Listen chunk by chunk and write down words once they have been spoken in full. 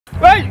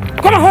Hey,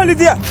 come on, hold it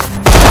there.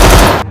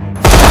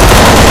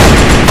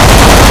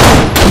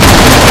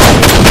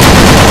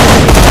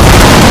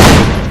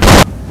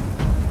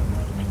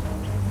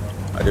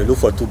 They look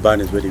for two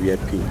banners where they wear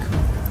pink.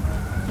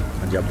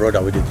 And their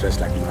brother where they dress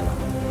like Mala.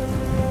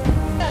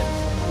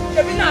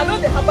 Kevin, I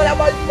don't have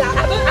about you now.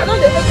 I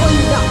don't echo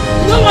you now.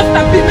 You know what's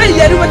happening? When you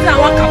hear what I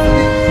want to do.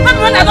 Maybe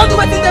when I don't do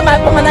what in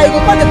my mom and I go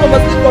find the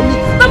must sleep for me.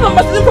 No one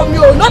must sleep for me.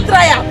 Oh, not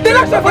try out. They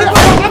don't say for you.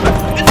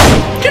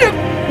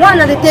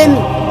 One at the time.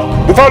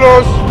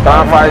 Buffaloes.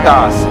 Time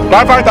fighters.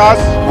 Time fighters.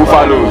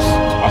 Buffaloes.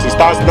 As it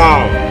stands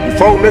now,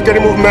 before we make any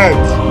movement,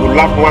 we'll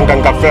lap one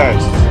ganga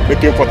first. Make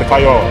him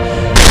 45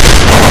 hours.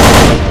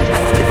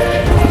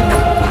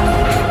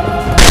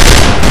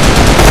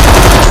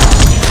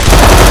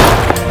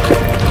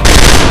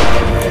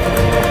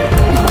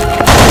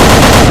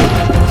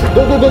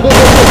 Go.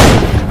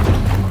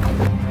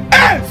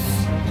 Yes!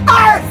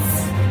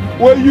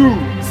 Where you?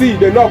 See,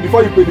 they knock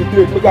before you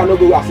penetrate. Make I not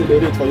go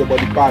accelerate for your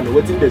body pan.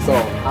 Waiting the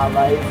song. I'm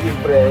a easy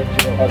bread.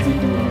 What you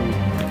do?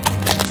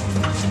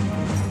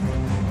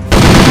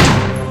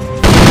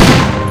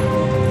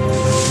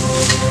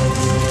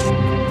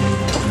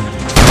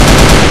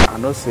 I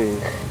know say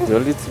the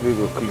only thing we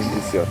go clean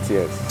is your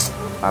tears.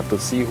 And to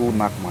see who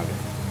knock Mali.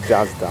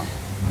 Just down.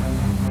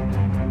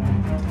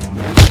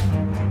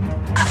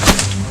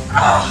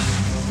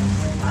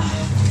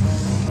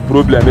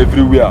 Problem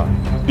everywhere.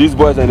 These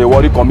boys in the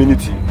worry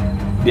community.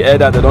 The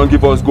elder they don't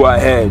give us go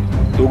ahead.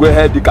 To go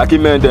ahead the khaki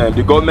men them,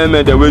 the government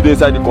men they waiting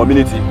inside the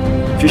community.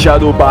 Fish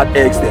shadow bad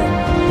eggs them.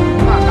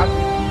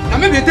 Now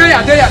maybe they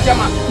are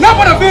chairman. Now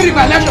for the very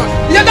election.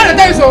 You got to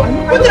tell so.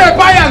 Put the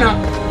fire now.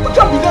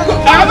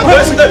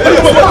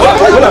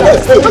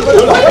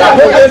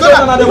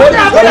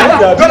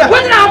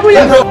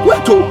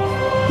 Wait to.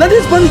 Now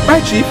this bunny by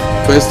chief.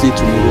 First thing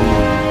tomorrow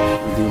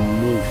morning, they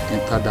move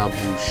enter that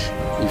bush.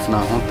 If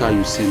na hunter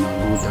you see, na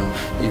go down.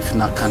 If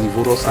na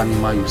carnivorous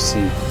animal you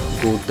see,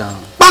 go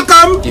down.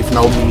 Bakam! If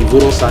na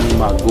omnivorous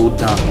animal, go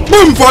down.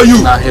 Boom for you!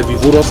 If na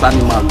herbivorous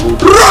animal, go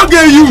down. Rogue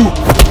you!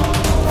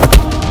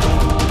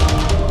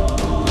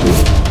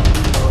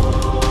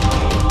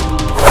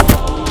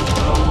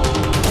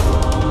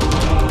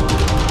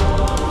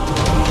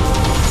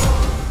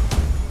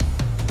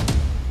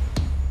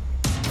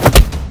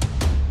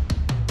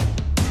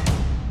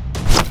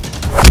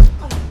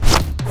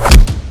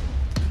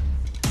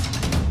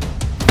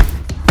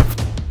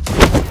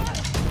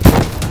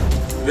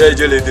 Where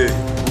jail dey?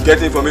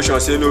 Get information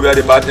say know where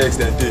the bad eggs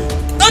dem dey.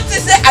 Don't you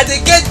say I dey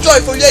get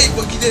joy for where you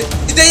go gide?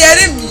 You dey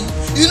hearing me?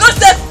 You know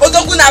say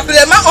Odogun na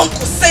my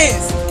uncle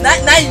sense. Now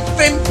you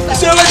fame.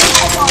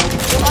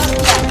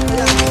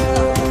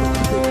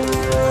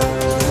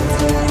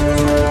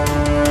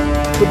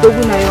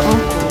 Odogun na your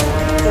uncle.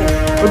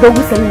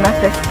 Odogun SELINA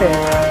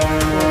first.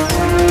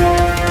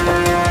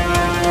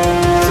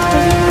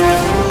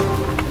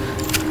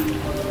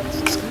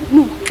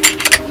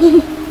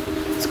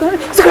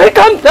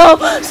 Calm down.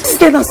 She's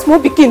getting a small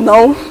pikin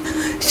now.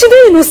 She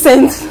ain't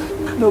innocent.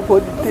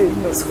 Nobody did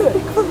know.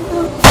 Calm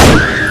down.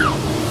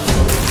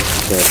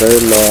 It's a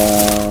very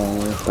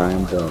long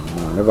time job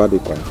now. Never be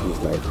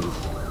confused like this.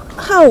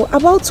 How?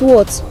 About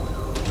what?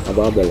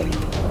 About Bella.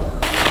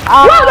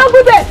 Where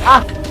Odogun?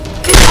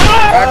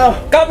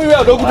 Come here,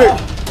 Odogun.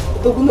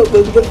 Odogun no go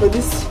good for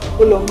this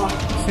Oloma.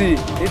 See,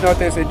 it's not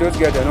say those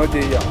girls are not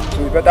there here.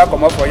 So we better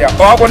come up for you.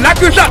 Or I will knock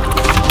you shot.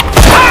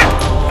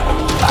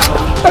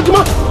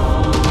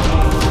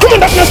 Come on,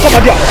 darkness, come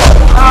on there.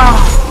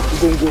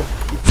 Gongo.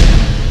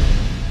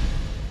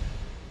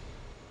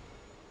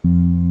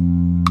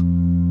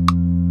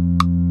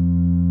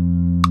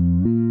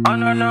 Oh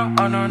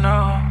no,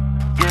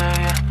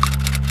 yeah.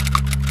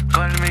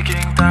 Call me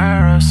King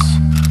Tyrus.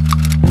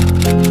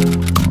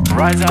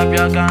 Rise up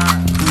your gun.